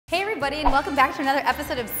Hey everybody, and welcome back to another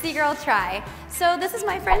episode of Gurl Try. So this is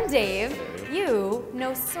my friend Dave. You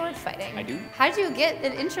know sword fighting. I do. How did you get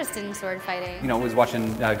an interest in sword fighting? You know, I was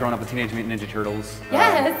watching, growing up with Teenage Mutant Ninja Turtles.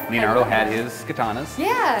 Yes. Leonardo had his katanas.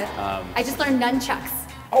 Yeah. I just learned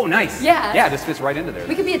nunchucks. Oh, nice. Yeah. Yeah, this fits right into there.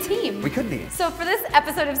 We could be a team. We could be. So for this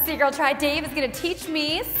episode of Gurl Try, Dave is going to teach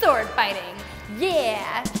me sword fighting.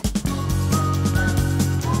 Yeah.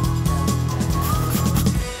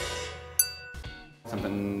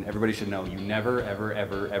 Something everybody should know, you never, ever,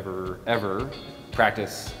 ever, ever, ever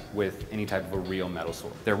practice with any type of a real metal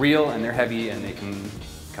sword. They're real and they're heavy and they can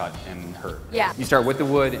cut and hurt. Yeah. You start with the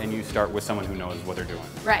wood and you start with someone who knows what they're doing.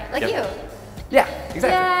 Right, like you. Yeah,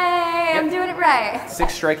 exactly. Yay, I'm doing it right.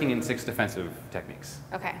 6 striking and 6 defensive techniques.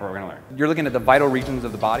 Okay. What we're gonna learn. You're looking at the vital regions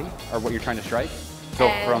of the body, or what you're trying to strike. So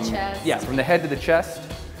Head, chest. Yeah, from the head to the chest,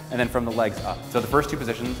 and then from the legs up. So the first 2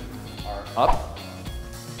 positions are up.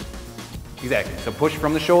 Exactly. So push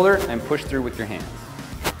from the shoulder and push through with your hands.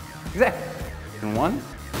 Exactly. And 1,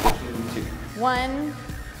 2. 1,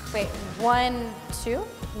 wait, 1, 2,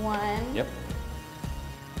 1. Yep.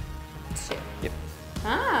 2. Yep.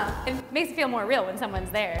 Ah, it makes it feel more real when someone's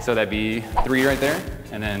there. So that'd be 3 right there,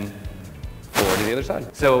 and then 4 to the other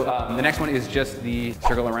side. So the next one is just the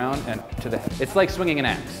circle around and to the head. It's like swinging an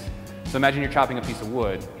axe. So imagine you're chopping a piece of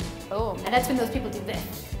wood. Oh, and that's when those people do this.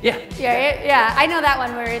 Yeah. Yeah, I know that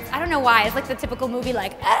one where it's, I don't know why, it's like the typical movie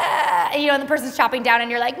like, ah, and, you know, and the person's chopping down and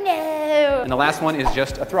you're like, no. And the last one is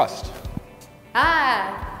just a thrust.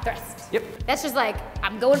 Ah, thrust. Yep. That's just like,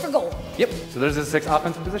 I'm going for goal. Yep. So those are the 6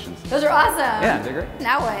 offensive positions. Those are awesome. Yeah, they're great.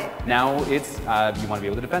 Now what? Now it's, you want to be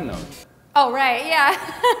able to defend those. Oh, right,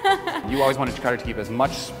 yeah. You always want to try to keep as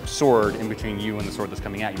much sword in between you and the sword that's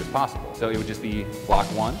coming at you as possible. So it would just be block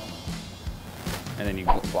 1, and then you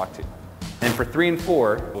block 2. And for 3 and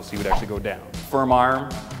 4, we'll see what actually go down. Firm arm,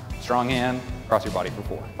 strong hand, cross your body for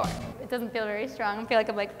 4. It doesn't feel very strong. I feel like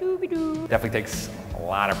I'm like, dooby-doo. Definitely takes a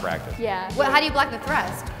lot of practice. Yeah. Well, how do you block the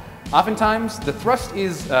thrust? Oftentimes, the thrust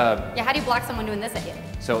is... Yeah, how do you block someone doing this at you?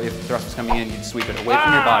 So if the thrust is coming in, you'd sweep it away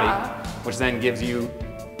from your body, which then gives you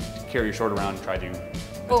to carry your sword around and try to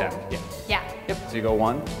attack. Yeah. Yeah. Yep. So you go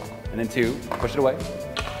 1, and then 2, push it away.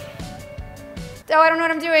 Oh, I don't know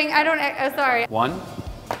what I'm doing. I don't, oh, sorry. 1,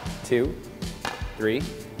 2, 3,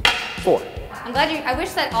 4. I'm glad I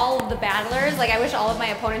wish that all of the battlers, like I wish all of my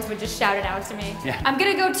opponents would just shout it out to me. Yeah. I'm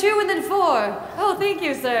gonna go 2 and then 4. Oh, thank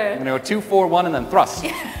you, sir. I'm gonna go 2, 4, 1, and then thrust.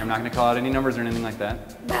 I'm not gonna call out any numbers or anything like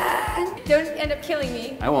that. Don't end up killing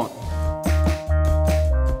me. I won't.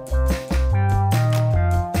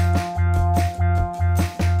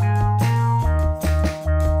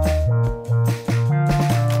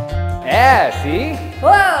 Yeah, see?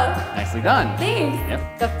 Whoa! Nicely done. Thanks.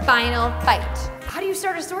 Yep. The final fight. How do you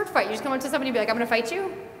start a sword fight? You just come up to somebody and be like, I'm gonna fight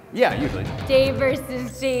you? Yeah, usually. Dave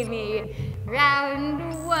versus Jamie. Round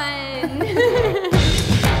 1.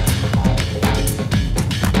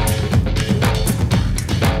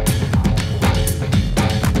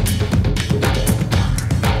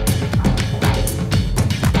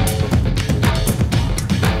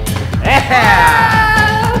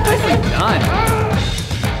 Yeah! Nicely done.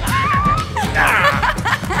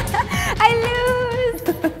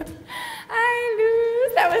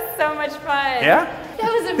 That was so much fun. Yeah?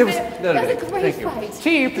 That was a great fight.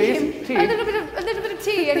 Tea, please. Tea. A little bit of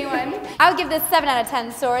tea, anyone? I would give this 7 out of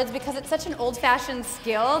 10 swords because it's such an old-fashioned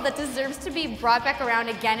skill that deserves to be brought back around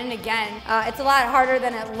again and again. It's a lot harder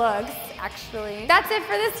than it looks, actually. That's it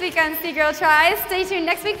for this week on Gurl Try. Stay tuned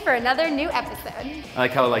next week for another new episode. I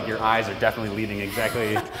like how your eyes are definitely leading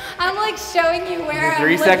exactly. I'm like showing you where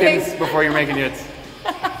 3 I'm looking. seconds before you're making it.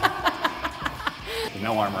 There's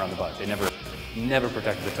no armor on the butt. They never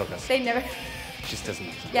protected the tokas. They never. It just doesn't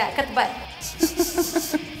make sense. Yeah, cut the butt.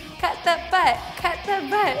 Cut the butt. Cut the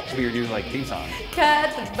butt. Should be your new theme song.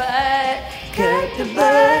 Cut the butt. Cut the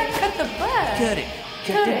butt. Cut the butt. Cut it.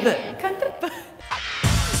 Cut the butt. Cut the butt.